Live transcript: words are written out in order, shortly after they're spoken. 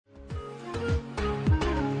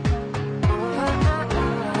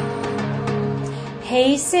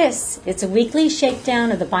Hey Sis, it's a weekly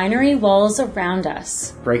shakedown of the binary walls around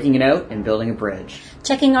us. Breaking it out and building a bridge.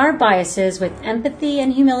 Checking our biases with empathy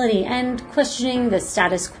and humility and questioning the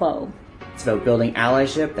status quo. It's about building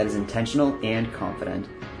allyship that is intentional and confident.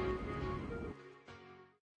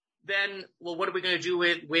 Then, well, what are we going to do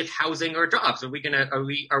with housing or jobs? Are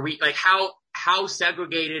we like, how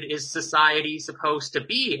segregated is society supposed to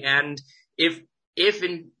be? And if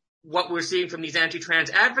in what we're seeing from these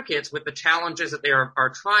anti-trans advocates with the challenges that they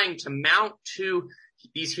are trying to mount to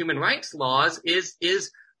these human rights laws is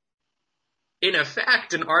in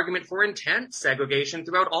effect an argument for intense segregation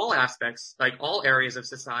throughout all aspects, like all areas of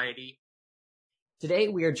society. Today,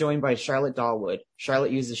 we are joined by Charlotte Dahlwood.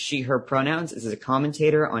 Charlotte uses she, her pronouns, is a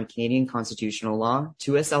commentator on Canadian constitutional law,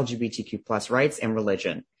 2S LGBTQ+ rights, and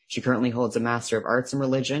religion. She currently holds a Master of Arts in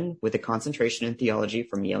Religion with a concentration in theology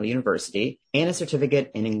from Yale University and a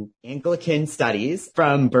certificate in Anglican Studies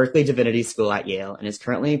from Berkeley Divinity School at Yale, and is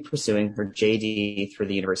currently pursuing her JD through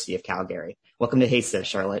the University of Calgary. Welcome to Hey Sis,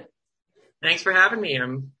 Charlotte. Thanks for having me.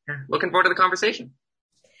 I'm looking forward to the conversation.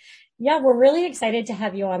 Yeah, we're really excited to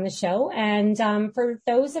have you on the show. And for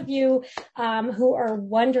those of you who are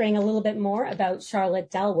wondering a little bit more about Charlotte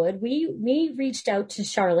Dahlwood, we reached out to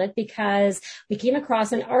Charlotte because we came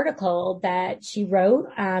across an article that she wrote.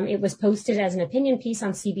 It was posted as an opinion piece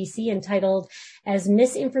on CBC entitled, "As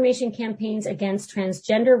Misinformation Campaigns Against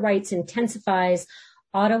Transgender Rights Intensifies,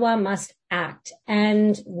 Ottawa Must Act."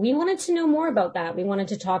 And we wanted to know more about that. We wanted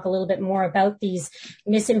to talk a little bit more about these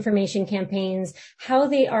misinformation campaigns, how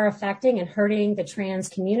they are affecting and hurting the trans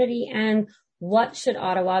community, and what should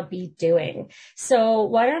Ottawa be doing. So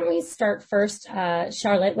why don't we start first,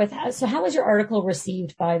 Charlotte, so how was your article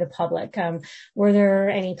received by the public? Were there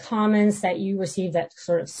any comments that you received that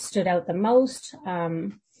sort of stood out the most?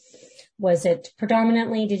 Was it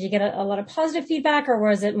predominantly, did you get a lot of positive feedback, or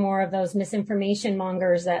was it more of those misinformation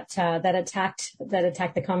mongers that attacked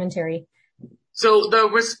the commentary? So the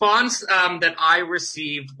response that I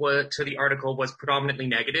received to the article was predominantly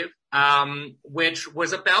negative, which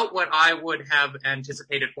was about what I would have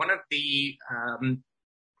anticipated. One of the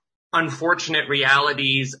unfortunate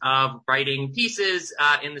realities of writing pieces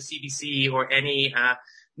in the CBC or any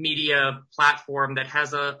media platform that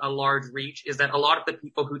has a large reach is that a lot of the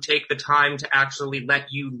people who take the time to actually let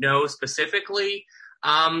you know specifically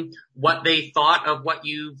what they thought of what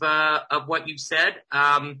you've said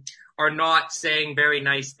are not saying very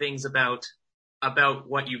nice things about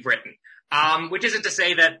what you've written. Which isn't to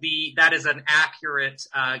say that that is an accurate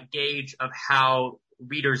gauge of how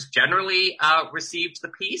readers generally received the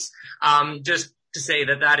piece. Just to say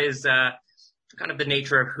that is kind of the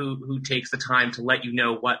nature of who takes the time to let you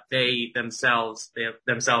know what they themselves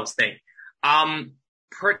think.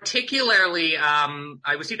 Particularly,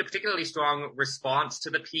 I received a particularly strong response to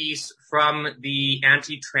the piece from the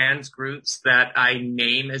anti-trans groups that I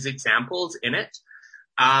name as examples in it.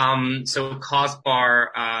 So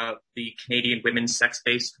CAUSEBAR, the Canadian Women's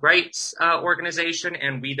Sex-Based Rights Organization,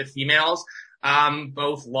 and We the Females,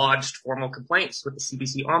 both lodged formal complaints with the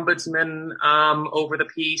CBC Ombudsman over the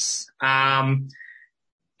piece, and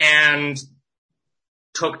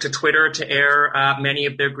took to Twitter to air many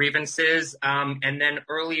of their grievances. And then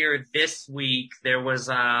earlier this week, there was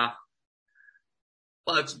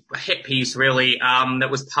it's a hit piece really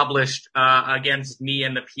that was published against me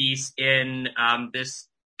and the piece in this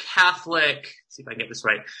Catholic, let's see if I can get this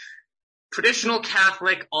right, traditional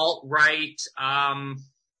Catholic alt-right,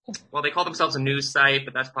 well, they call themselves a news site,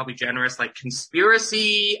 but that's probably generous, like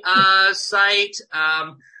conspiracy site,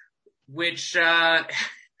 which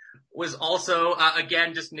was also,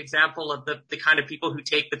 again, just an example of the kind of people who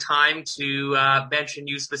take the time to mention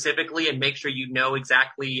you specifically and make sure you know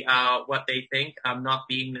exactly what they think, not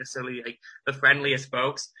being necessarily like the friendliest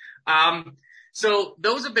folks. So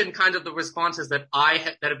those have been kind of the responses that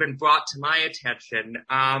have been brought to my attention,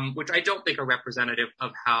 which I don't think are representative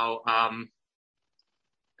of how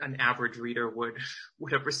an average reader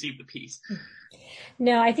would have received the piece.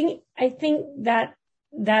 No, I think that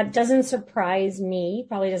doesn't surprise me,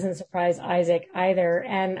 probably doesn't surprise Isaac either.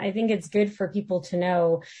 And I think it's good for people to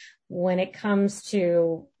know when it comes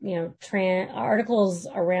to, articles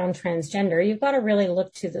around transgender, you've got to really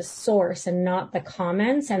look to the source and not the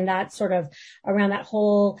comments, and that sort of around that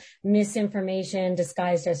whole misinformation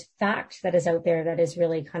disguised as fact that is out there that is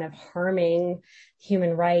really kind of harming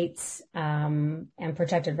human rights and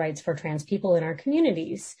protected rights for trans people in our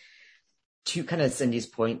communities. To kind of Cindy's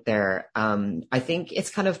point there, I think it's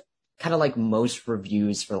kind of like most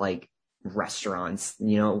reviews for like restaurants.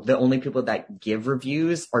 The only people that give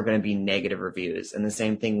reviews are going to be negative reviews. And the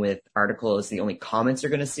same thing with articles. The only comments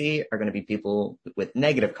you're going to see are going to be people with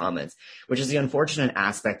negative comments, which is the unfortunate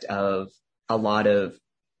aspect of a lot of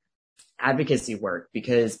advocacy work,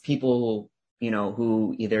 because people,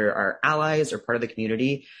 who either are allies or part of the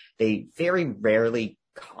community, they very rarely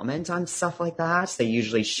comment on stuff like that. They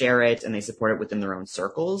usually share it and they support it within their own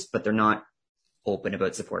circles, but they're not open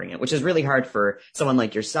about supporting it, which is really hard for someone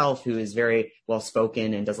like yourself who is very well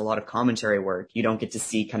spoken and does a lot of commentary work. You don't get to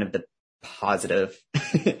see kind of the positive,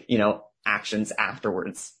 actions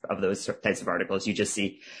afterwards of those types of articles. You just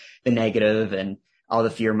see the negative and all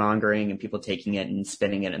the fear mongering and people taking it and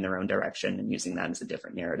spinning it in their own direction and using that as a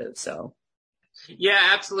different narrative. So. Yeah,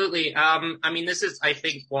 absolutely. This is, I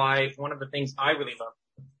think, why one of the things I really love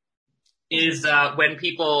is when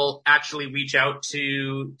people actually reach out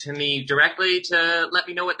to me directly to let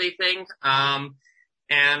me know what they think.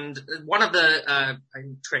 And one of the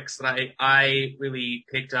tricks that I really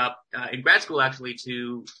picked up in grad school, actually,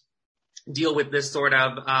 to deal with this sort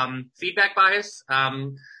of feedback bias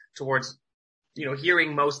towards,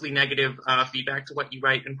 hearing mostly negative feedback to what you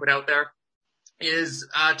write and put out there, is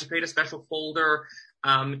to create a special folder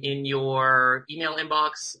in your email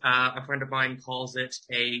inbox. A friend of mine calls it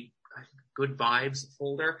a good vibes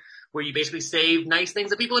folder, where you basically save nice things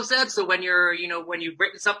that people have said. So when when you've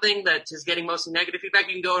written something that is getting mostly negative feedback,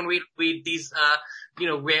 you can go and read these,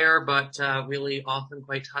 rare but really often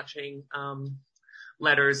quite touching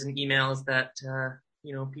letters and emails that,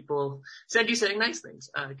 people send you saying nice things.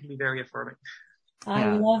 It can be very affirming.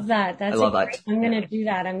 I love that. I love that. I'm going to do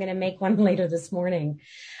that. I'm going to make one later this morning.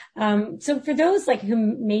 So for those who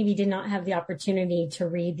maybe did not have the opportunity to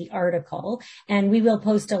read the article, and we will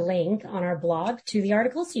post a link on our blog to the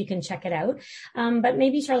article so you can check it out. But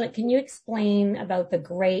maybe Charlotte, can you explain about the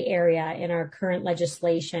gray area in our current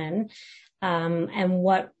legislation, and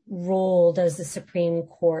what role does the Supreme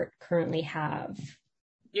Court currently have?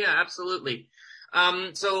 Yeah, absolutely.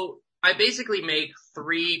 So I basically make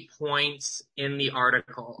 3 points in the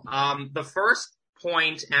article. The first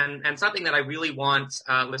point, and something that I really want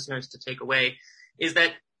listeners to take away, is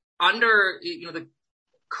that under the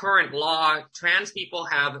current law, trans people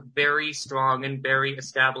have very strong and very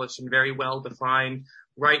established and very well-defined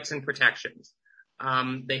rights and protections.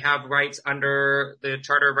 They have rights under the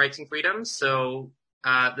Charter of Rights and Freedoms. So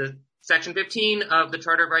the Section 15 of the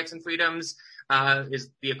Charter of Rights and Freedoms is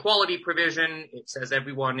the equality provision. It says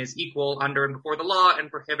everyone is equal under and before the law and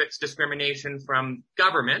prohibits discrimination from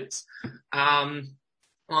government on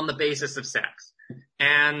the basis of sex.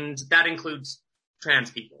 And that includes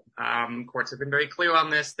trans people. Courts have been very clear on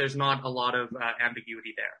this. There's not a lot of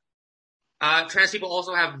ambiguity there. Trans people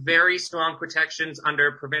also have very strong protections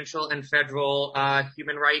under provincial and federal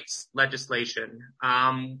human rights legislation,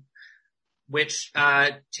 which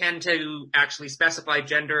tend to actually specify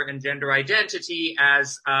gender and gender identity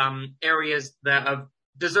as areas that of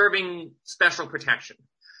deserving special protection.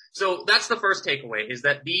 So that's the first takeaway, is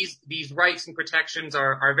that these rights and protections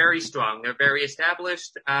are very strong. They're very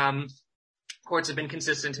established. Courts have been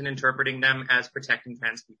consistent in interpreting them as protecting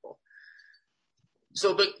trans people.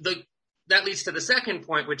 So that leads to the second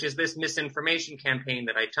point, which is this misinformation campaign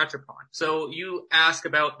that I touch upon. So you ask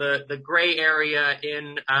about the gray area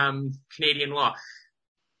in Canadian law.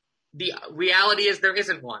 The reality is there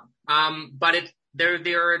isn't one, but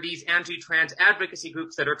there are these anti-trans advocacy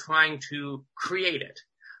groups that are trying to create it.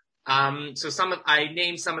 So I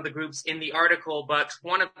named some of the groups in the article, but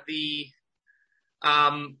one of the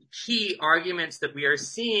key arguments that we are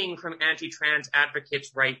seeing from anti-trans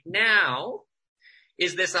advocates right now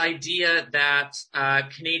is this idea that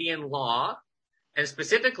Canadian law, and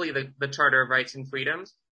specifically the Charter of Rights and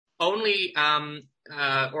Freedoms, only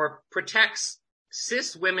or protects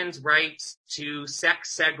cis women's rights to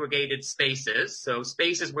sex-segregated spaces, so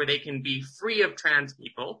spaces where they can be free of trans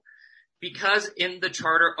people, because in the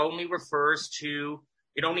Charter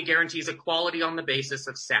it only guarantees equality on the basis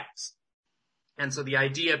of sex. And so the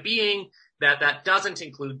idea being that doesn't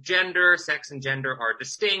include gender. Sex and gender are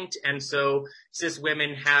distinct, and so cis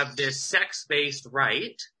women have this sex-based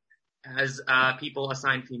right, as people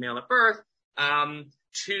assigned female at birth,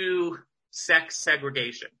 to sex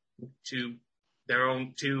segregation, to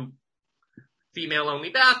female-only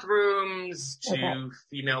bathrooms, to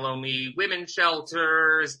female-only women's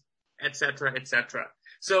shelters, etc., etc.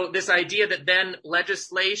 So this idea that then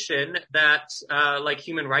legislation that, like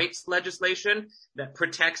human rights legislation that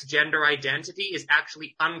protects gender identity is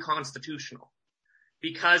actually unconstitutional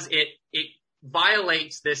because it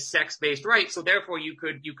violates this sex-based right. So therefore you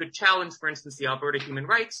could challenge, for instance, the Alberta Human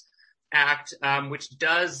Rights Act, which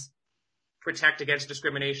does protect against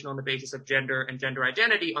discrimination on the basis of gender and gender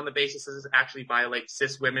identity on the basis that it actually violates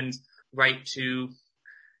cis women's right to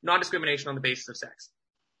non-discrimination on the basis of sex.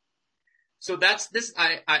 So that's this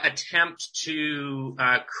attempt to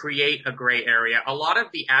create a gray area. A lot of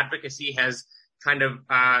the advocacy has kind of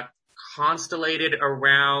constellated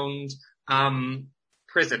around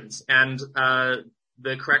prisons and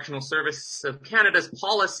the Correctional Service of Canada's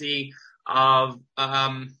policy of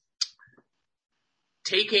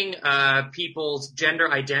taking people's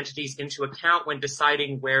gender identities into account when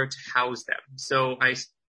deciding where to house them. So I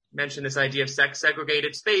mentioned this idea of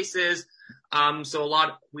sex-segregated spaces.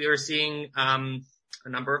 So we are seeing a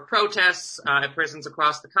number of protests at prisons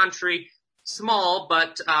across the country, small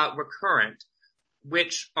but recurrent,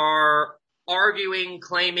 which are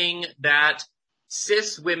claiming that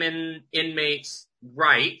cis women inmates'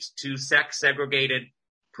 right to sex-segregated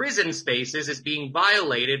prison spaces is being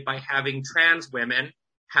violated by having trans women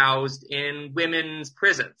housed in women's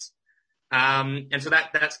prisons. And so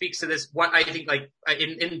that speaks to this, what I think, like,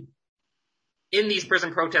 in these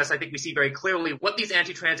prison protests, I think we see very clearly what these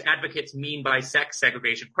anti-trans advocates mean by sex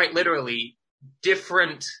segregation. Quite literally,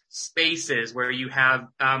 different spaces where you have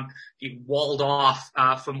walled off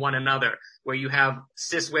from one another, where you have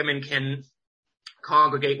cis women can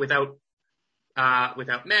congregate without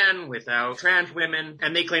men, without trans women,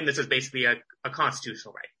 and they claim this is basically a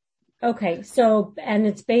constitutional right. Okay, so, and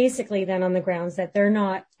it's basically then on the grounds that they're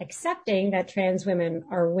not accepting that trans women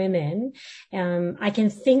are women. I can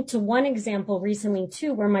think to one example recently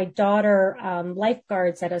too, where my daughter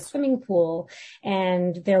lifeguards at a swimming pool,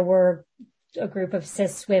 and there were a group of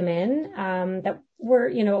cis women that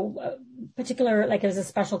were, particular, like it was a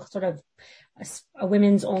special sort of a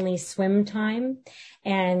women's only swim time.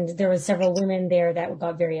 And there was several women there that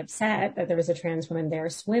got very upset that there was a trans woman there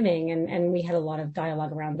swimming. And we had a lot of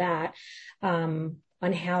dialogue around that, on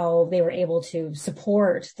how they were able to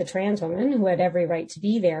support the trans women who had every right to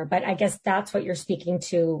be there. But I guess that's what you're speaking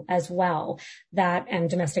to as well, that and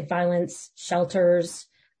domestic violence shelters,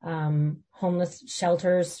 homeless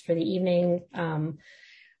shelters for the evening,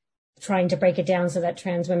 trying to break it down so that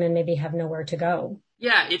trans women maybe have nowhere to go.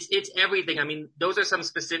 Yeah, it's everything. I mean, those are some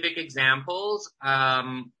specific examples.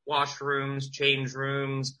 Washrooms, change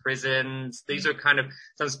rooms, prisons. These are kind of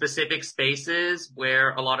some specific spaces where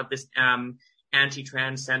a lot of this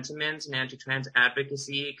anti-trans sentiment and anti-trans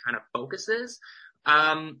advocacy kind of focuses.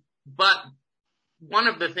 But one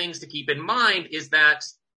of the things to keep in mind is that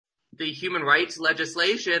the human rights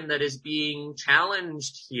legislation that is being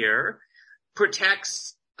challenged here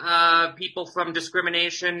protects people from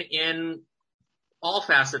discrimination in all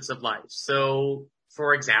facets of life. So,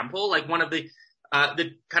 for example, like one of the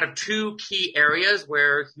kind of two key areas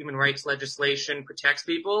where human rights legislation protects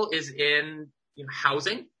people is in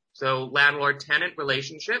housing, so landlord-tenant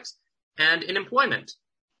relationships, and in employment,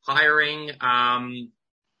 hiring,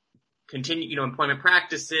 employment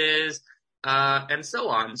practices, and so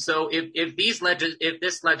on. So if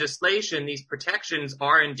this legislation, these protections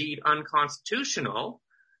are indeed unconstitutional,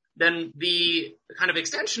 then the kind of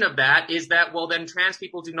extension of that is that, well, then trans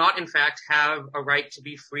people do not, in fact, have a right to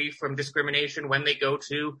be free from discrimination when they go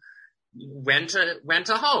to rent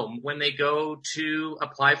a home, when they go to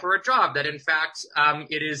apply for a job, that, in fact,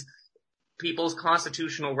 it is people's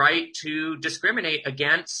constitutional right to discriminate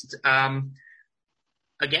against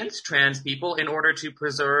trans people in order to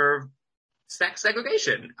preserve sex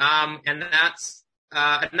segregation. And that's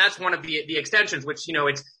one of the extensions, which,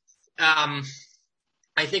 it's,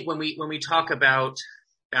 I think when we talk about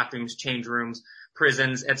bathrooms, change rooms,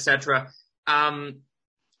 prisons, etc.,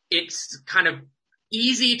 it's kind of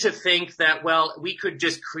easy to think that, well, we could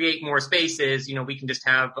just create more spaces. We can just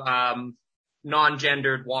have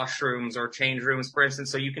non-gendered washrooms or change rooms, for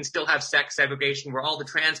instance, so you can still have sex segregation where all the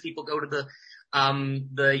trans people go to the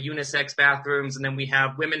unisex bathrooms, and then we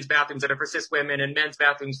have women's bathrooms that are for cis women and men's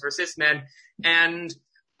bathrooms for cis men. And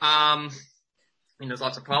there's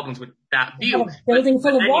lots of problems with that view. Building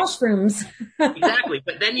full of washrooms. Exactly.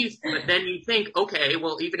 But then you think, okay,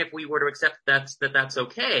 well, even if we were to accept that's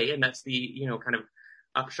okay, and that's the, kind of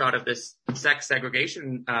upshot of this sex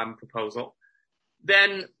segregation proposal,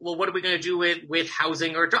 then, well, what are we going to do with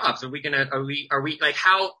housing or jobs? Are we like,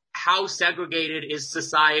 how segregated is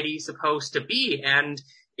society supposed to be? And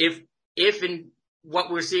if in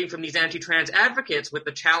what we're seeing from these anti-trans advocates with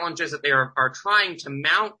the challenges that they are trying to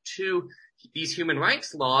mount to these human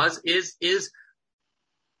rights laws is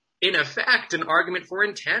in effect, an argument for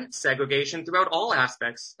intense segregation throughout all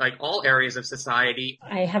aspects, like all areas of society.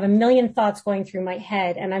 I have a million thoughts going through my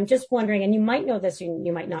head, and I'm just wondering, and you might know this,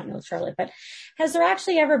 you might not know, Charlotte, but has there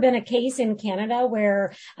actually ever been a case in Canada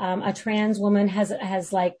where a trans woman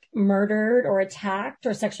has like murdered or attacked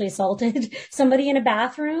or sexually assaulted somebody in a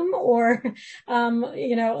bathroom? Or,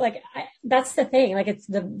 that's the thing. Like, it's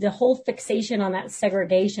the whole fixation on that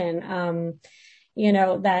segregation.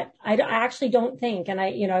 That I actually don't think, and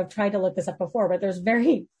I've tried to look this up before, but there's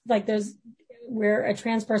where a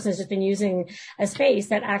trans person has just been using a space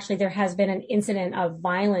that actually there has been an incident of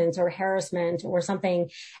violence or harassment or something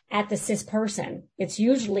at the cis person. It's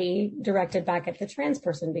usually directed back at the trans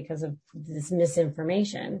person because of this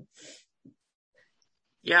misinformation.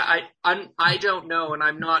 Yeah, I don't know, and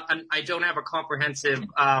I don't have a comprehensive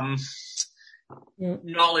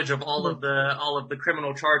knowledge of all of the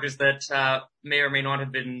criminal charges that may or may not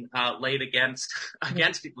have been laid against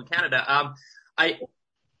people in Canada.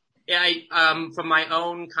 From my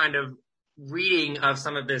own kind of reading of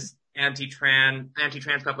some of this anti-trans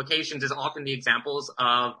publications, is often the examples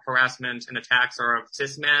of harassment and attacks are of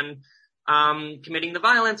cis men committing the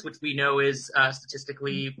violence, which we know is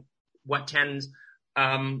statistically what tends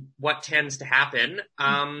to happen.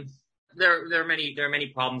 There are many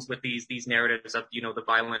problems with these narratives of the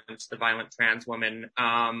violent trans woman,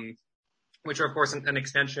 which are of course an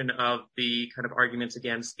extension of the kind of arguments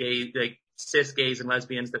against cis gays and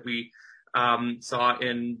lesbians that we saw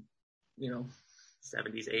in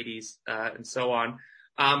 70s, 80s, and so on.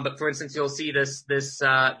 But for instance, you'll see this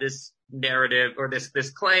narrative or this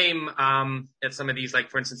claim at some of these, like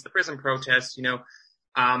for instance the prison protests.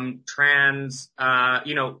 Trans,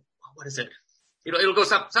 what is it? It'll go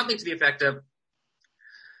something to the effect of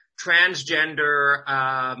transgender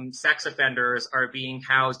sex offenders are being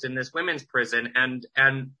housed in this women's prison, and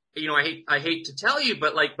I hate to tell you,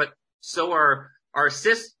 but so are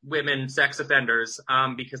cis women sex offenders,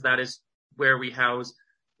 because that is where we house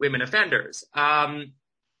women offenders.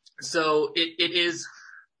 So it is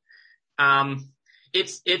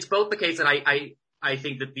it's both the case that I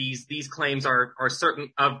think that these claims are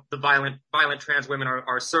certain of the violent trans women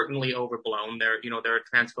are certainly overblown. They're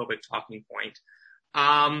a transphobic talking point.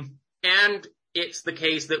 And it's the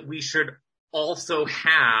case that we should also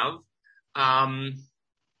have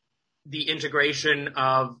the integration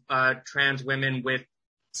of trans women with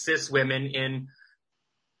cis women in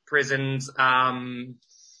prisons,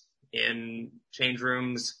 in change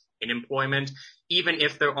rooms, in employment, even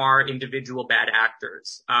if there are individual bad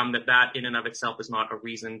actors, that in and of itself is not a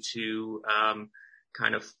reason to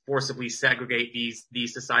kind of forcibly segregate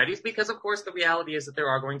these societies, because of course the reality is that there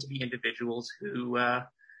are going to be individuals who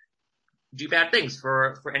do bad things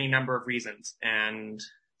for any number of reasons. And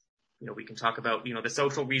we can talk about the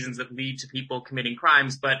social reasons that lead to people committing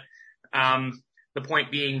crimes, but the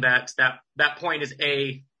point being that point is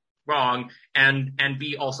A, wrong, and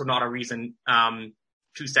B, also not a reason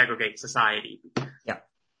to segregate society.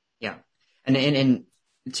 Yeah. And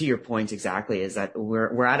to your point exactly, is that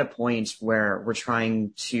we're at a point where we're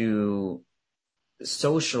trying to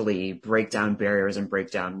socially break down barriers and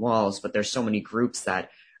break down walls, but there's so many groups that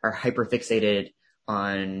are hyperfixated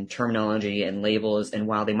on terminology and labels. And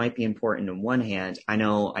while they might be important on one hand, I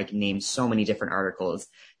know I can name so many different articles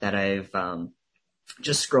that I've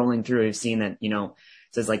just scrolling through, I've seen that,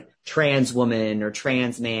 it says like trans woman or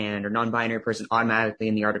trans man or non-binary person automatically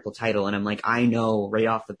in the article title. And I'm like, I know right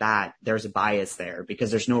off the bat, there's a bias there,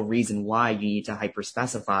 because there's no reason why you need to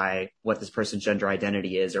hyper-specify what this person's gender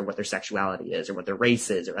identity is, or what their sexuality is, or what their race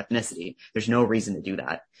is, or ethnicity. There's no reason to do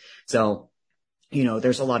that. So,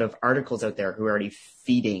 there's a lot of articles out there who are already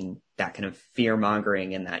feeding that kind of fear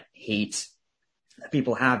mongering and that hate that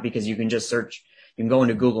people have, because you can just search, you can go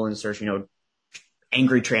into Google and search,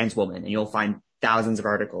 angry trans woman, and you'll find thousands of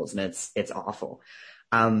articles, and it's awful.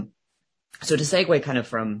 So to segue kind of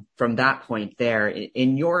from that point there,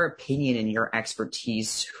 in your opinion and your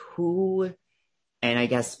expertise, who, and I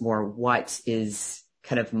guess more what is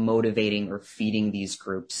kind of motivating or feeding these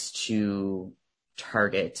groups to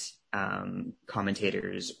target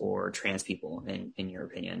commentators or trans people in your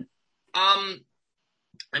opinion?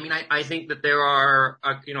 I think that there are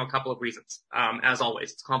a couple of reasons. As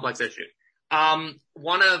always, it's a complex issue.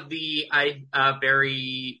 One of the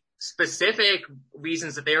very specific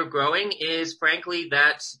reasons that they are growing is, frankly,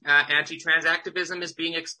 that anti-trans activism is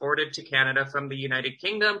being exported to Canada from the United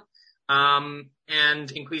Kingdom,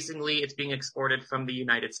 and increasingly it's being exported from the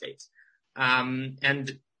United States.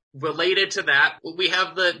 And related to that, we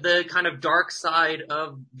have the kind of dark side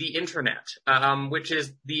of the internet, which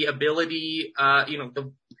is the ability,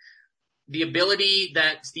 the ability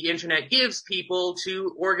that the internet gives people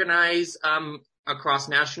to organize across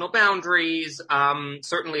national boundaries,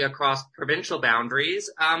 certainly across provincial boundaries,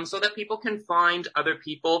 so that people can find other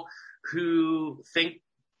people who think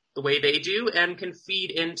the way they do and can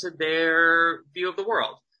feed into their view of the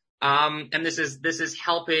world. And this is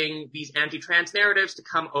helping these anti-trans narratives to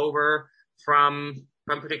come over from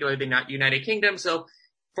particularly the United Kingdom. So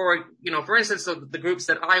for instance, the groups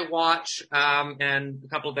that I watch, and a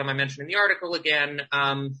couple of them I mentioned in the article again,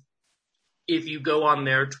 if you go on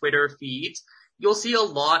their Twitter feeds, you'll see a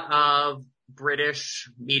lot of British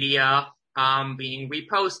media, being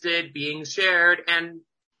reposted, being shared, and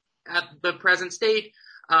at the present state,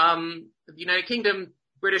 the United Kingdom,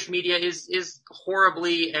 British media is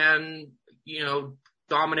horribly and,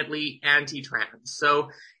 dominantly anti-trans. So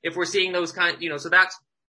if we're seeing those so that's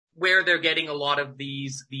where they're getting a lot of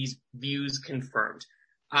these views confirmed.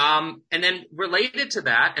 And then related to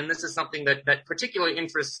that, and this is something that particularly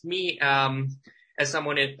interests me, as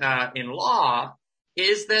someone in law,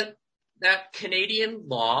 is that Canadian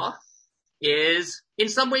law is in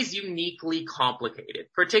some ways uniquely complicated,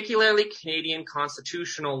 particularly Canadian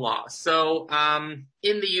constitutional law. So,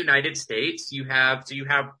 in the United States, you have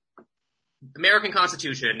American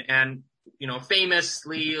Constitution, and,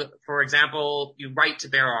 famously, for example, you right to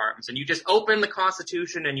bear arms, and you just open the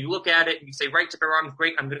Constitution and you look at it and you say, right to bear arms,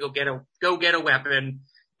 great, I'm going to go get a weapon.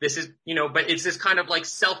 This is, but it's this kind of like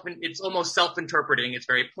it's almost self-interpreting. It's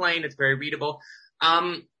very plain. It's very readable.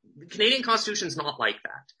 The Canadian Constitution is not like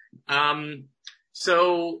that.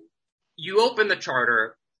 So you open the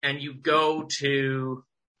Charter and you go to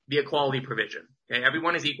the equality provision. Okay,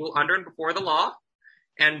 everyone is equal under and before the law,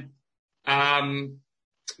 and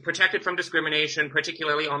protected from discrimination,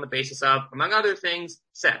 particularly on the basis of, among other things,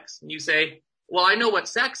 sex. And you say, well, I know what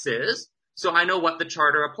sex is, so I know what the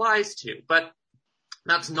Charter applies to. But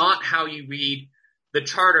that's not how you read the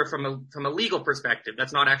Charter from a legal perspective.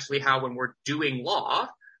 That's not actually how, when we're doing law,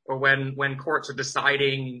 or when courts are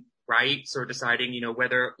deciding rights or deciding,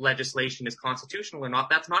 whether legislation is constitutional or not,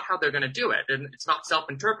 that's not how they're going to do it. And it's not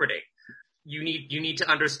self-interpreting. You need to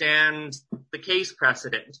understand the case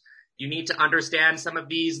precedent. You need to understand some of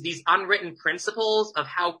these unwritten principles of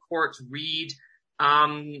how courts read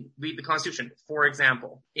the Constitution. For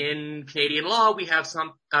example, in Canadian law, we have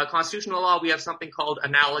constitutional law, we have something called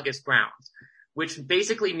analogous grounds, which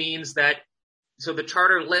basically means that, so the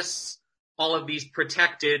Charter lists all of these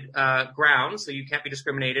protected grounds, so you can't be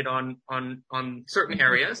discriminated on certain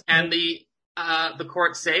areas, and the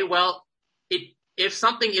courts say, well, if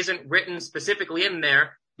something isn't written specifically in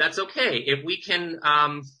there, that's okay. If we can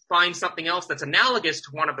find something else that's analogous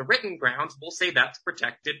to one of the written grounds, we'll say that's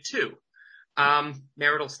protected too.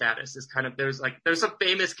 Marital status is there's some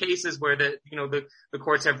famous cases where the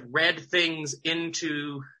courts have read things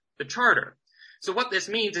into the Charter. So what this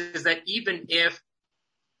means is that even if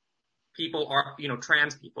people are,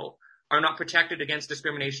 trans people are not protected against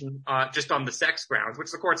discrimination, just on the sex grounds,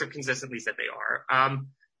 which the courts have consistently said they are,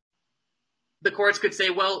 the courts could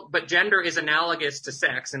say, well, but gender is analogous to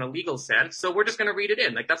sex in a legal sense, so we're just going to read it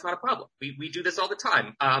in. That's not a problem. We do this all the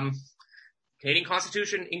time. Canadian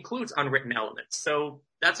Constitution includes unwritten elements, so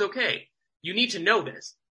that's okay. You need to know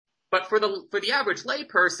this. But for the average lay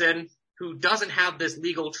person who doesn't have this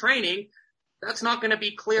legal training, that's not going to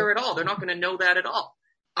be clear at all. They're not going to know that at all.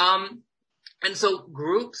 And so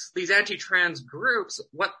groups, these anti-trans groups,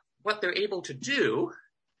 what they're able to do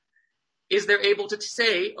is they're able to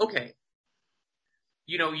say, okay,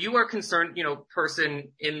 you are concerned,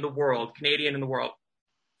 person in the world, Canadian in the world,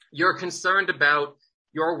 you're concerned about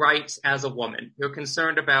your rights as a woman. You're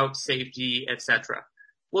concerned about safety, etc.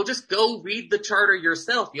 Well, just go read the Charter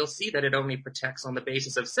yourself. You'll see that it only protects on the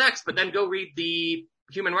basis of sex, but then go read the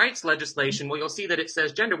human rights legislation. Well, you'll see that it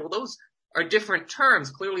says gender. Well, those are different terms.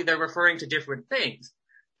 Clearly, they're referring to different things.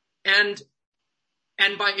 And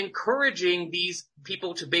by encouraging these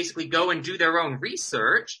people to basically go and do their own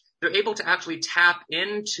research, they're able to actually tap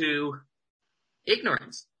into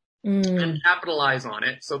ignorance and capitalize on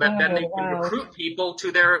it, so that then they can recruit people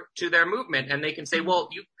to their movement, and they can say, well,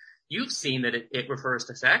 you've seen that it refers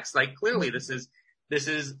to sex. Clearly this is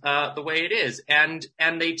the way it is. And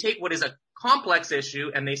they take what is a complex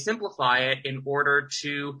issue and they simplify it in order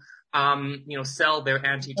to, sell their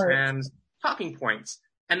anti-trans talking points.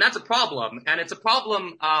 And that's a problem. And it's a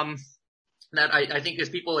problem, that I think as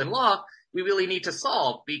people in law, we really need to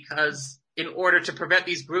solve, because in order to prevent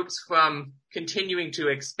these groups from continuing to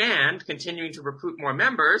expand, continuing to recruit more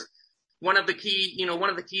members, one of the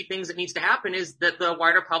key things that needs to happen is that the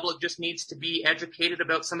wider public just needs to be educated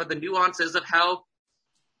about some of the nuances of how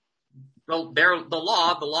the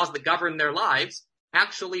laws that govern their lives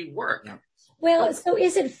actually work. Yeah. Well, so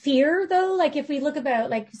is it fear though? Like if we look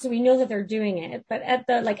about so we know that they're doing it, but I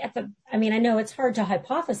mean, I know it's hard to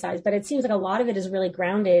hypothesize, but it seems like a lot of it is really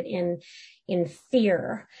grounded in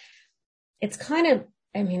fear. It's kind of,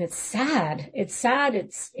 I mean, it's sad. It's sad.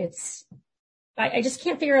 I just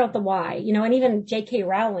can't figure out the why, and even J.K.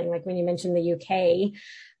 Rowling, like when you mentioned the UK,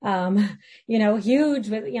 huge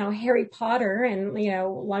with, Harry Potter, and, a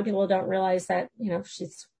lot of people don't realize that,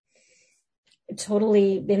 she's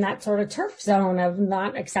totally in that sort of turf zone of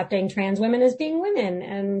not accepting trans women as being women.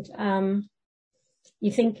 And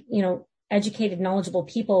you think, educated, knowledgeable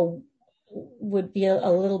people would be a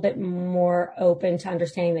little bit more open to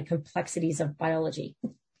understanding the complexities of biology.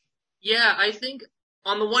 Yeah, I think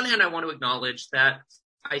on the one hand, I want to acknowledge that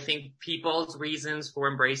I think people's reasons for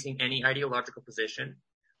embracing any ideological position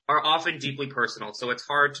are often deeply personal, so it's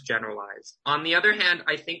hard to generalize. On the other hand,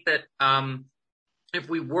 I think that if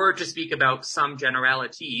we were to speak about some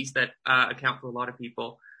generalities that account for a lot of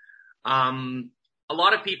people, a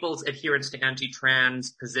lot of people's adherence to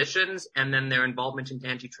anti-trans positions and then their involvement in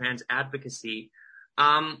anti-trans advocacy,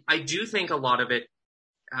 I do think a lot of it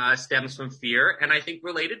stems from fear, and I think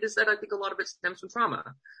related is that I think a lot of it stems from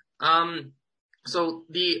trauma. So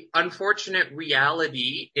the unfortunate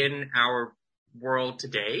reality in our world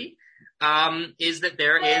today is that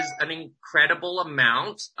there is an incredible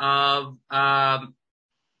amount of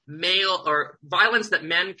male or violence that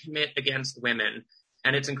men commit against women,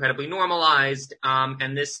 and it's incredibly normalized.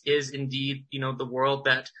 And this is indeed, the world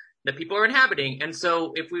that people are inhabiting. And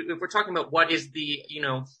so if we're talking about what is the,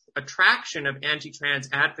 attraction of anti-trans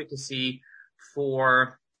advocacy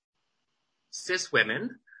for cis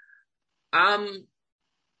women, I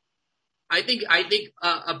think a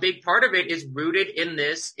big part of it is rooted in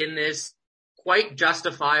this quite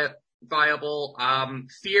justifiable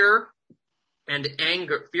fear and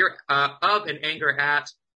anger, of and anger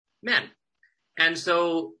at men. And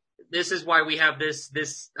so this is why we have this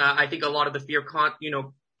I think a lot of the fear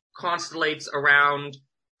constellates around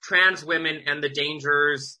trans women and the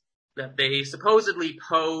dangers that they supposedly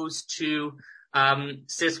pose to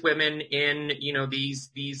cis women in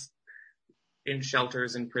these in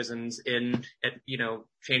shelters, in prisons, at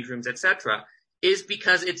change rooms, etc. Is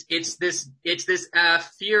because it's this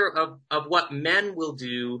fear of what men will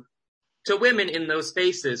do to women in those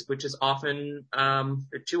spaces, which is often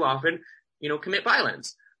too often commit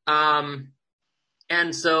violence.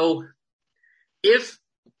 And so if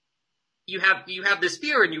you have this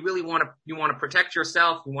fear and you really want to protect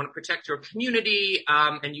yourself, you want to protect your community,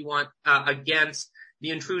 and you want against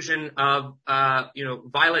the intrusion of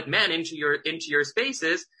violent men into your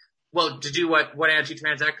spaces, well, to do what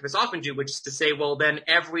anti-trans activists often do, which is to say, well, then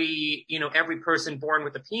every person born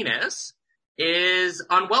with a penis is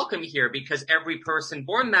unwelcome here, because every person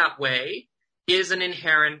born that way is an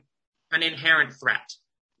inherent threat.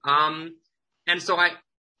 And so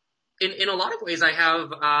in a lot of ways, I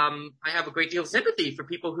have a great deal of sympathy for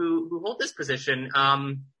people who hold this position,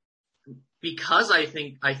 because I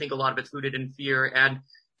think a lot of it's rooted in fear and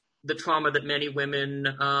the trauma that many women,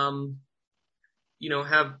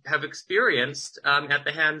 have experienced at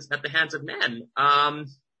the hands of men.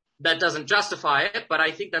 That doesn't justify it, but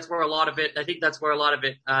I think that's where a lot of it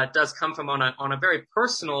does come from on a very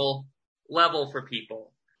personal level for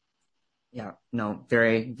people. Yeah, no,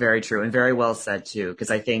 very, very true, and very well said too,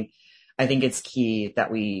 because I think it's key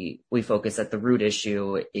that we focus that the root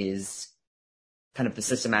issue is kind of the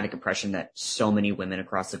systematic oppression that so many women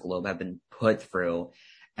across the globe have been put through,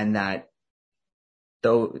 and that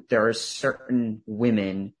though there are certain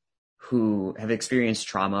women who have experienced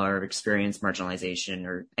trauma or have experienced marginalization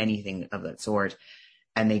or anything of that sort,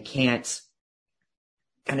 and they can't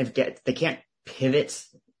pivot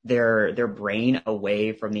their brain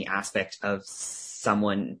away from the aspect of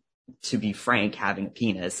someone, to be frank, having a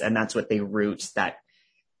penis. And that's what they root that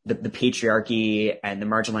the patriarchy and the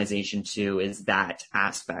marginalization to, is that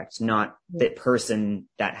aspect, not the person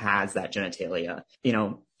that has that genitalia.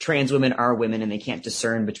 Trans women are women, and they can't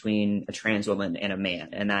discern between a trans woman and a man.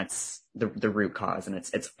 And that's the root cause. And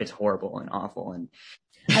it's horrible and awful. And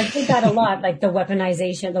I think that a lot, like the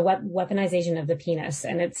weaponization of the penis.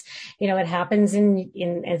 And it's, it happens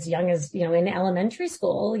in as young as, in elementary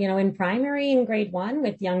school, in primary, in grade 1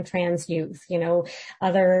 with young trans youth,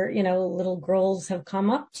 other, little girls have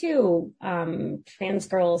come up to, trans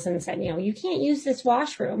girls and said, you can't use this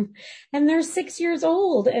washroom, and they're 6 years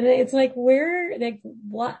old. And it's like,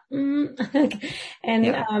 what?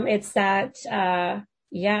 It's that,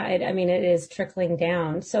 it is trickling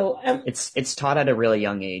down. So it's taught at a really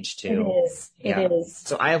young age too. It is.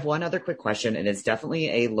 So I have one other quick question, and it's definitely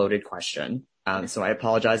a loaded question. So I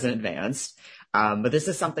apologize in advance. But this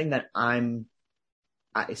is something that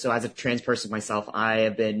so as a trans person myself, I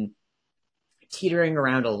have been teetering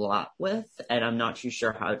around a lot with, and I'm not too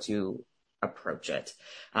sure how to approach it.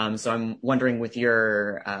 So I'm wondering, with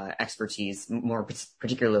your expertise, more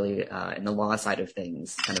particularly in the law side of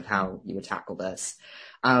things, kind of how you would tackle this.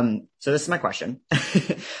 So this is my question.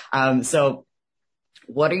 So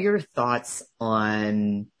what are your thoughts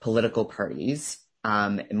on political parties,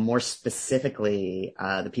 and more specifically,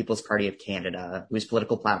 the People's Party of Canada, whose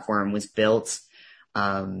political platform was built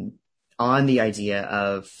on the idea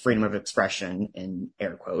of freedom of expression, in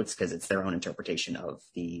air quotes, because it's their own interpretation of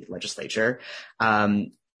the legislature.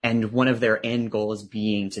 And one of their end goals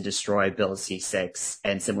being to destroy Bill C-6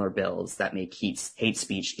 and similar bills that make hate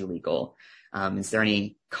speech illegal. Is there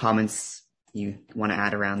any comments you want to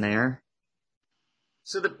add around there?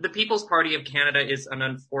 So the People's Party of Canada is an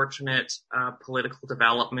unfortunate political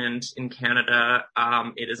development in Canada.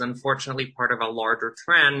 It is unfortunately part of a larger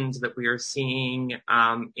trend that we are seeing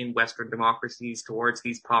in Western democracies towards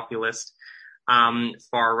these populist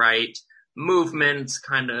far-right movements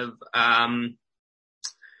kind of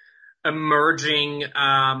emerging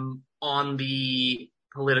on the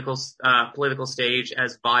political stage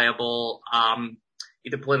as viable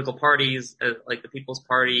either political parties like the People's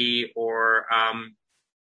Party, or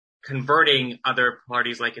converting other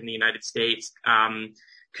parties, like in the United States,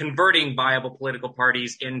 converting viable political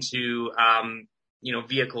parties into,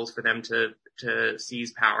 vehicles for them to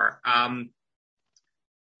seize power.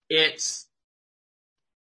 It's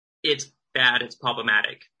bad. It's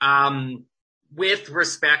problematic. With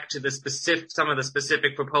respect to some of the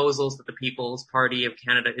specific proposals that the People's Party of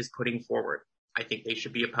Canada is putting forward, I think they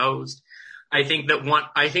should be opposed. I think that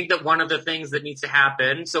one of the things that needs to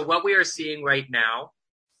happen. So what we are seeing right now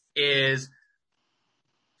is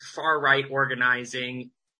far-right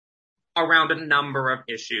organizing around a number of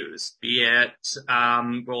issues, be it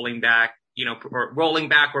rolling back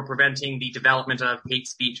or preventing the development of hate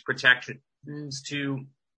speech protections, to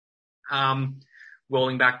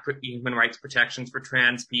rolling back human rights protections for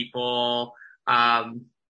trans people, and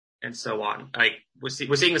so on. Like we're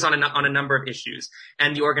seeing this on a number of issues,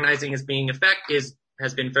 and the organizing has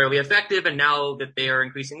been fairly effective, and now that they are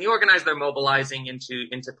increasingly organized, they're mobilizing into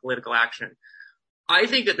political action. I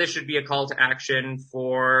think that this should be a call to action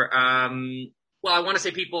for, I want to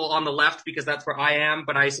say people on the left because that's where I am,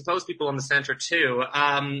 but I suppose people on the center too,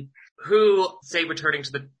 who say returning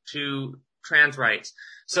to trans rights.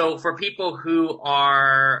 So for people who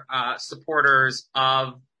are supporters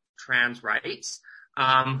of trans rights,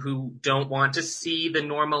 who don't want to see the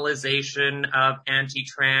normalization of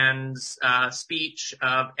anti-trans speech,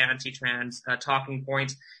 of anti-trans talking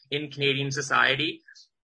points in Canadian society,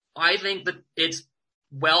 I think that it's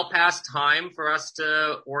well past time for us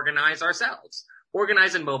to organize ourselves,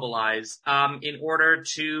 organize and mobilize, in order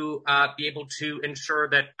to be able to ensure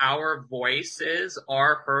that our voices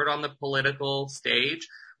are heard on the political stage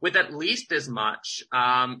with at least as much,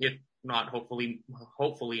 if not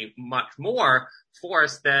hopefully much more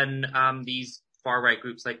force than these far-right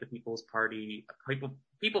groups like the People's Party,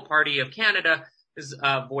 People Party of Canada,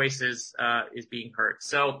 voices is being heard.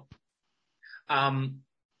 So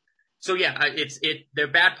they're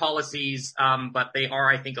bad policies, but they are,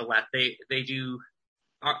 I think, they do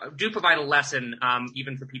provide a lesson,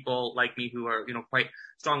 even for people like me who are, quite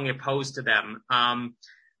strongly opposed to them,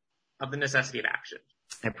 of the necessity of action.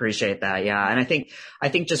 I appreciate that. Yeah. And I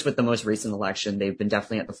think just with the most recent election, they've been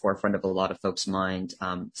definitely at the forefront of a lot of folks' mind,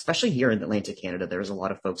 especially here in Atlantic Canada. There's a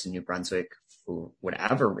lot of folks in New Brunswick who,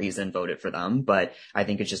 whatever reason, voted for them. But I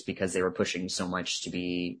think it's just because they were pushing so much to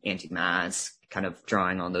be anti-mask, kind of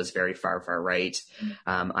drawing on those very far right,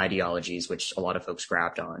 ideologies, which a lot of folks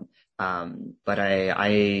grabbed on. But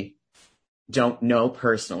I don't know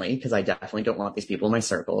personally, because I definitely don't want these people in my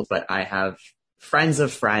circle, but I have friends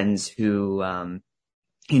of friends who,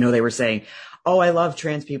 they were saying, oh, I love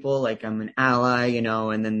trans people, like I'm an ally,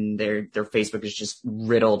 and then their Facebook is just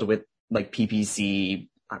riddled with like PPC,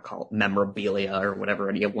 I call it memorabilia or whatever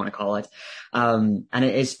you want to call it. And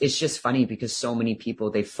it's just funny because so many people,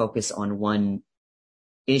 they focus on one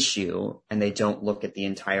issue and they don't look at the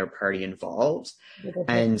entire party involved.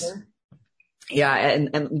 And yeah. And,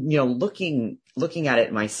 looking at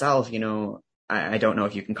it myself, I don't know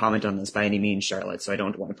if you can comment on this by any means, Charlotte, so I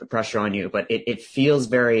don't want to put pressure on you, but it feels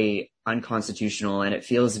very unconstitutional, and it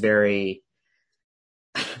feels very,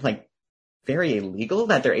 very illegal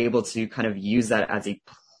that they're able to kind of use that as a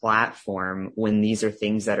platform when these are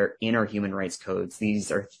things that are in our human rights codes.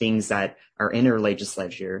 These are things that are in our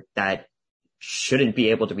legislature that shouldn't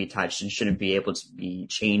be able to be touched and shouldn't be able to be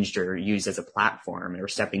changed or used as a platform or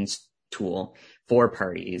stepping tool for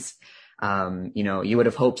parties. You would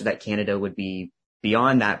have hoped that Canada would be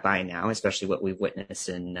beyond that by now, especially what we've witnessed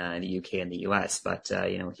in the UK and the US. But,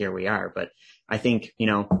 here we are. But I think,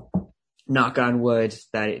 knock on wood,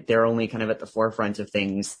 that they're only kind of at the forefront of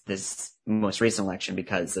things this most recent election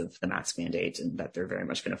because of the mask mandate, and that they're very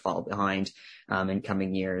much going to fall behind in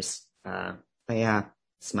coming years. But yeah,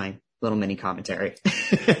 it's my little mini commentary.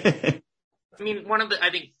 I mean, one of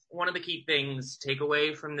the key things to take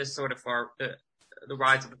away from this sort of the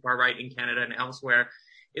rise of the far right in Canada and elsewhere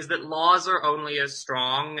is that laws are only as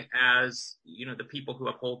strong as, the people who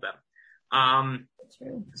uphold them.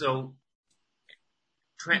 True. So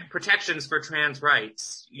protections for trans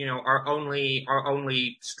rights, are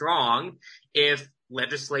only strong if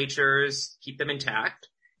legislatures keep them intact,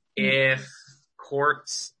 if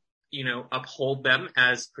courts, uphold them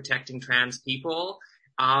as protecting trans people,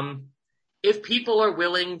 if people are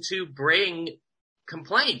willing to bring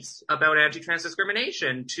complaints about anti-trans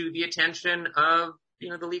discrimination to the attention of,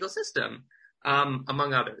 the legal system,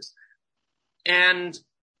 among others. And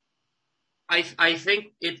I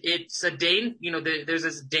think it's a there's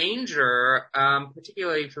this danger,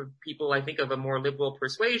 particularly for people, I think, of a more liberal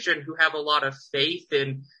persuasion who have a lot of faith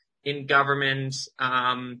in government,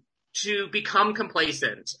 to become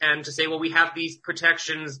complacent and to say, well, we have these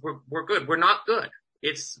protections. We're good. We're not good.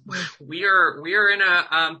 We are in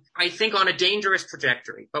I think on a dangerous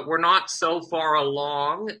trajectory, but we're not so far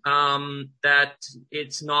along, that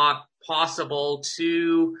it's not possible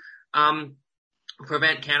to,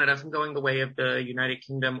 prevent Canada from going the way of the United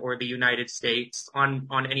Kingdom or the United States on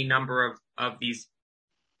any number of these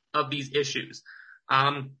issues.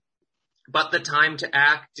 But the time to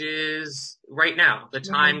act is right now. The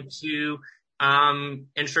time to,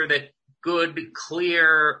 ensure that good,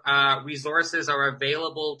 clear, resources are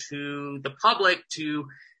available to the public to,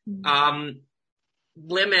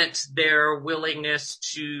 limit their willingness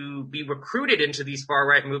to be recruited into these far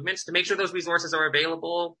right movements, to make sure those resources are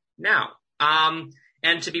available now.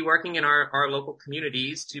 And to be working in our local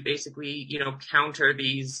communities to basically, counter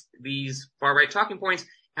these far right talking points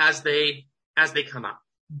as they come up.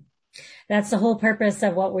 That's the whole purpose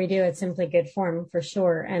of what we do at Simply Good Form, for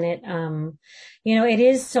sure. And it, it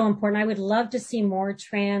is so important. I would love to see more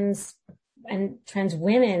trans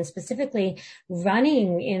women specifically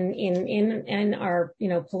running in our,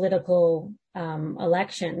 political,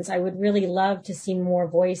 elections. I would really love to see more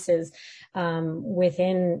voices,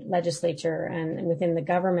 within legislature and within the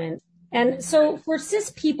government. And so for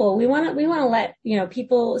cis people, we want to let,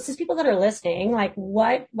 cis people that are listening, like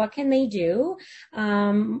what can they do?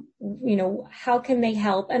 How can they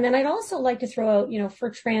help? And then I'd also like to throw out, for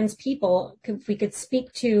trans people, if we could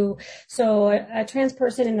speak to, a trans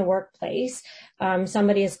person in the workplace,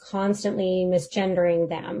 somebody is constantly misgendering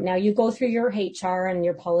them. Now you go through your HR and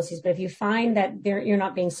your policies, but if you find that you're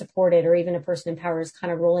not being supported, or even a person in power is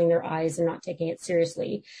kind of rolling their eyes and not taking it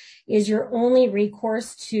seriously, is your only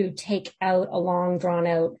recourse to take out a long drawn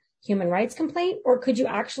out human rights complaint? Or could you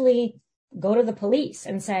actually go to the police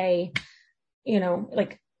and say,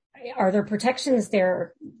 are there protections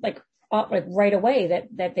there, like right away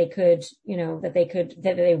that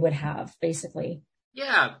they would have, basically?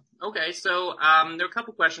 Yeah. Okay. So, there are a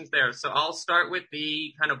couple questions there. So I'll start with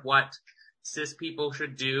the kind of what cis people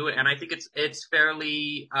should do. And I think it's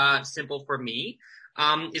fairly, simple for me.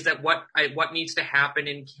 Is that what needs to happen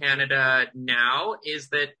in Canada now is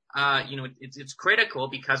that, it's critical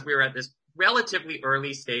because we're at this relatively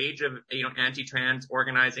early stage of, anti-trans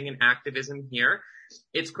organizing and activism here.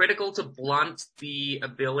 It's critical to blunt the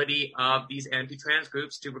ability of these anti-trans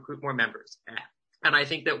groups to recruit more members. And I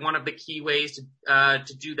think that one of the key ways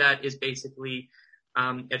to do that is basically,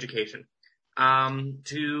 education.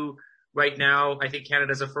 Right now, I think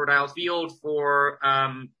Canada's a fertile field for,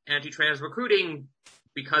 anti-trans recruiting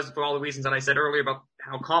because for all the reasons that I said earlier about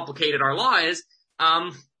how complicated our law is.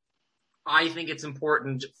 I think it's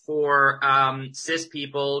important for, cis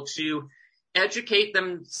people to educate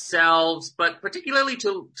themselves, but particularly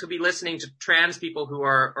to be listening to trans people who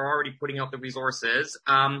are already putting out the resources,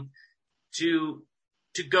 to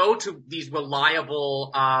go to these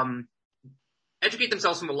reliable, educate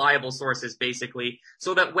themselves from reliable sources, basically,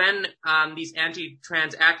 so that when, these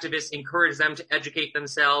anti-trans activists encourage them to educate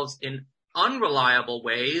themselves in unreliable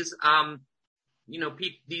ways,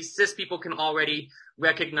 these cis people can already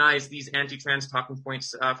recognize these anti-trans talking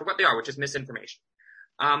points, for what they are, which is misinformation.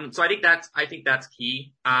 So I think that's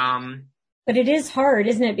key. But it is hard,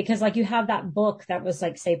 isn't it? Because you have that book that was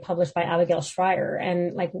say published by Abigail Schreier,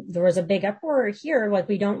 and there was a big uproar here.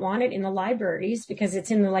 We don't want it in the libraries because it's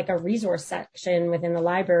in a resource section within the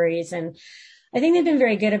libraries. And I think they've been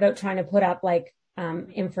very good about trying to put up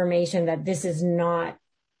information that this is not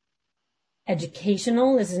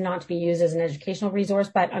educational. This is not to be used as an educational resource,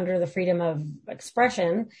 but under the freedom of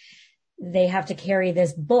expression, they have to carry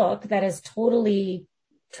this book that is totally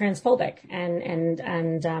transphobic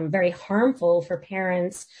and very harmful for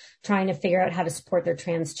parents trying to figure out how to support their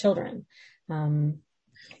trans children.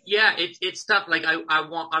 Yeah, it's tough. Like I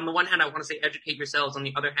want, on the one hand, I want to say educate yourselves. On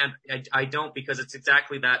the other hand, I don't, because it's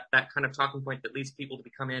exactly that kind of talking point that leads people to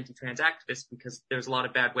become anti-trans activists, because there's a lot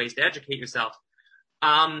of bad ways to educate yourself.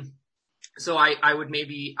 So I would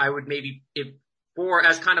maybe, if, for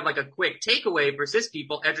as kind of like a quick takeaway for cis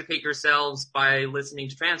people, educate yourselves by listening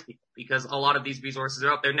to trans people, because a lot of these resources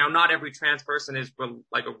are out there. Now, not every trans person is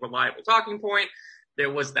like a reliable talking point.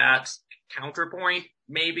 There was that counterpoint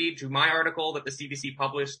maybe to my article that the CBC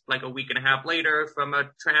published like a week and a half later from a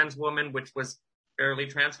trans woman, which was fairly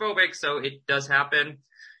transphobic. So it does happen.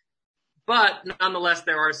 But nonetheless,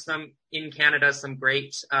 there are some in Canada, some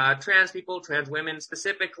great trans people, trans women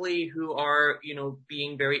specifically, who are,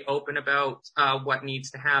 being very open about what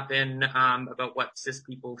needs to happen, about what cis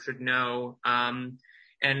people should know.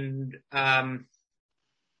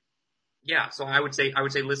 So I would say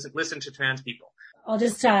listen to trans people. I'll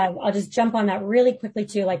just jump on that really quickly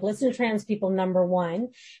too. Like, listen to trans people, number one,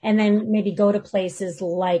 and then maybe go to places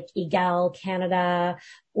like EGAL Canada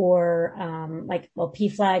or,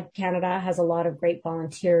 PFLAG Canada has a lot of great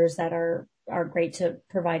volunteers that are great to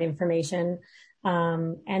provide information.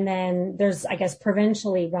 And then there's, I guess,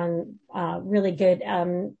 provincially run, really good,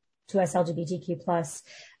 2S LGBTQ plus,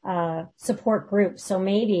 support groups. So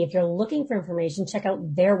maybe if you're looking for information, check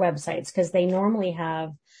out their websites, because they normally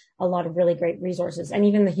have a lot of really great resources, and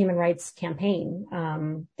even the Human Rights Campaign,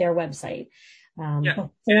 their website. As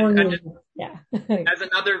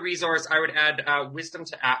another resource, I would add Wisdom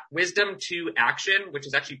to Action, which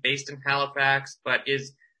is actually based in Halifax, but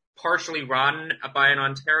is partially run by an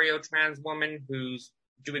Ontario trans woman who's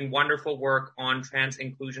doing wonderful work on trans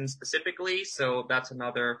inclusion specifically. So that's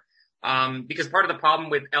another, because part of the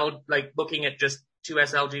problem with looking at just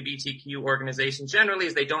 2S LGBTQ organizations generally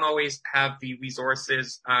is they don't always have the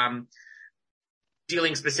resources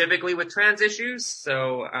dealing specifically with trans issues.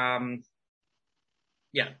 So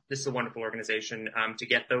this is a wonderful organization to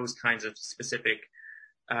get those kinds of specific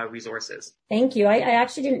resources. Thank you. I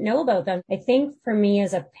actually didn't know about them. I think for me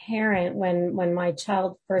as a parent, when my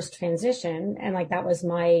child first transitioned, and like that was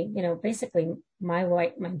my, basically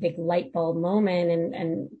my big light bulb moment,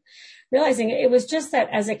 and realizing it was just that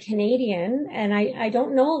as a Canadian, and I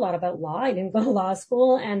don't know a lot about law. I didn't go to law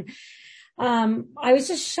school, and I was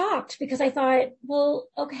just shocked, because I thought, well,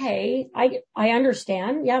 okay, I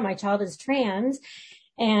understand. Yeah, my child is trans,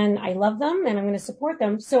 and I love them, and I'm going to support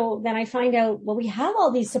them. So then I find out, well, we have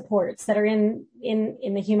all these supports that are in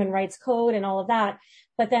the Human Rights Code and all of that.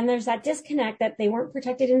 But then there's that disconnect that they weren't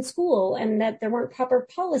protected in school, and that there weren't proper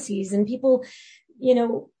policies, and people,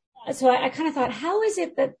 so I kind of thought, how is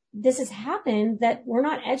it that this has happened, that we're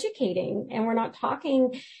not educating and we're not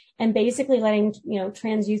talking and basically letting,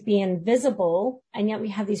 trans youth be invisible, and yet we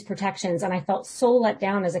have these protections. And I felt so let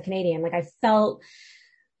down as a Canadian. Like, I felt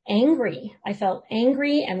angry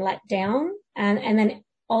and let down, and then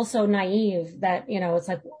also naive that, it's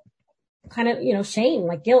like kind of, shame,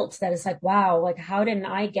 like guilt, that it's like, wow, like, how didn't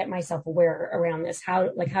I get myself aware around this? How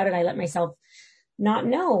did I let myself not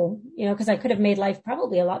know, because I could have made life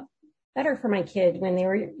probably a lot better for my kid when they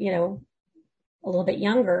were, a little bit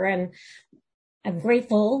younger. And I'm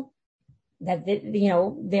grateful that,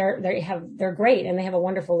 they're great and they have a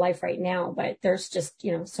wonderful life right now. But there's just,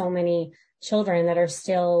 so many children that are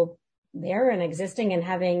still there and existing and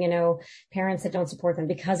having, parents that don't support them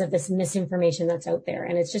because of this misinformation that's out there.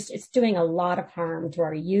 And it's doing a lot of harm to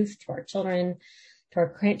our youth, to our children, to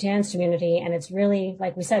our trans community. And it's really,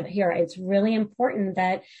 like we said here, it's really important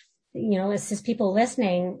that, as cis people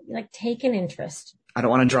listening, like, take an interest. I don't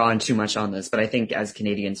want to draw on too much on this, but I think as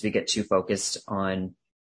Canadians, we get too focused on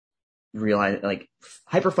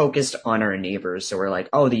hyper-focused on our neighbors. So we're like,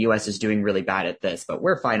 oh, the US is doing really bad at this, but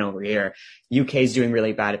we're fine over here. UK is doing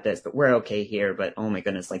really bad at this, but we're okay here. But oh my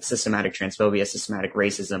goodness, like systematic transphobia, systematic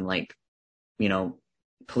racism,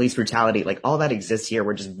 police brutality, all that exists here.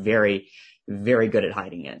 We're just very, very good at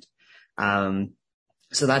hiding it.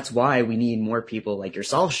 So that's why we need more people like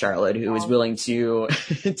yourself, Charlotte, who is willing to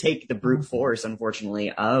take the brute force,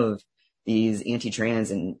 unfortunately, of these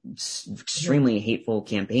anti-trans and extremely hateful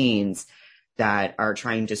campaigns that are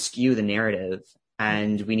trying to skew the narrative.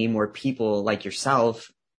 And we need more people like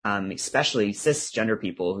yourself, especially cisgender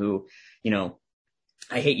people who,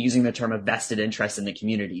 I hate using the term of vested interest in the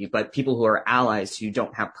community, but people who are allies who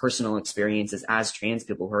don't have personal experiences as trans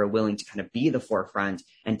people, who are willing to kind of be the forefront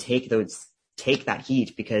and take those take that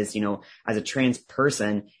heat because, as a trans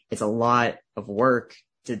person, it's a lot of work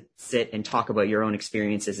to sit and talk about your own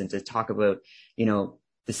experiences and to talk about,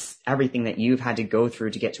 everything that you've had to go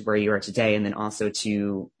through to get to where you are today. And then also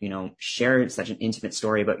to, share such an intimate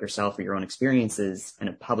story about yourself or your own experiences in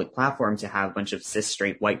a public platform, to have a bunch of cis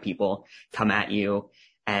straight white people come at you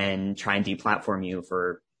and try and deplatform you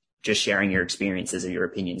for just sharing your experiences or your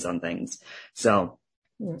opinions on things. So,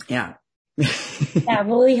 yeah. Yeah,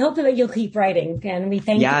 well, we hope that you'll keep writing, and we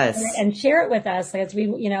thank you for it, and share it with us. As we,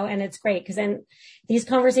 and it's great because then these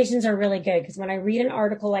conversations are really good, because when I read an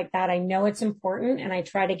article like that, I know it's important and I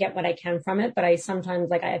try to get what I can from it. But I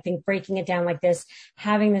sometimes, I think breaking it down like this,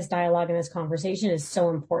 having this dialogue and this conversation is so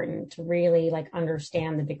important to really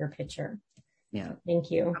understand the bigger picture. Yeah. Thank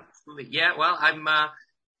you. Absolutely. Yeah. Well, I'm,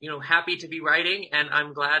 happy to be writing, and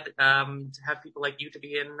I'm glad to have people like you to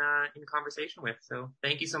be in conversation with. So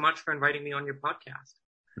thank you so much for inviting me on your podcast.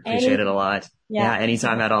 Appreciate it a lot. Yeah,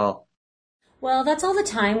 anytime at all. Well, that's all the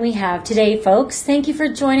time we have today, folks. Thank you for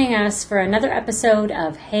joining us for another episode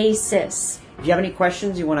of Hey Sis. If you have any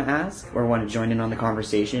questions you want to ask or want to join in on the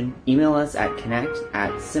conversation, email us at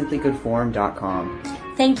connect@simplygoodforum.com.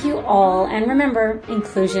 Thank you all, and remember,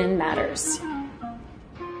 inclusion matters.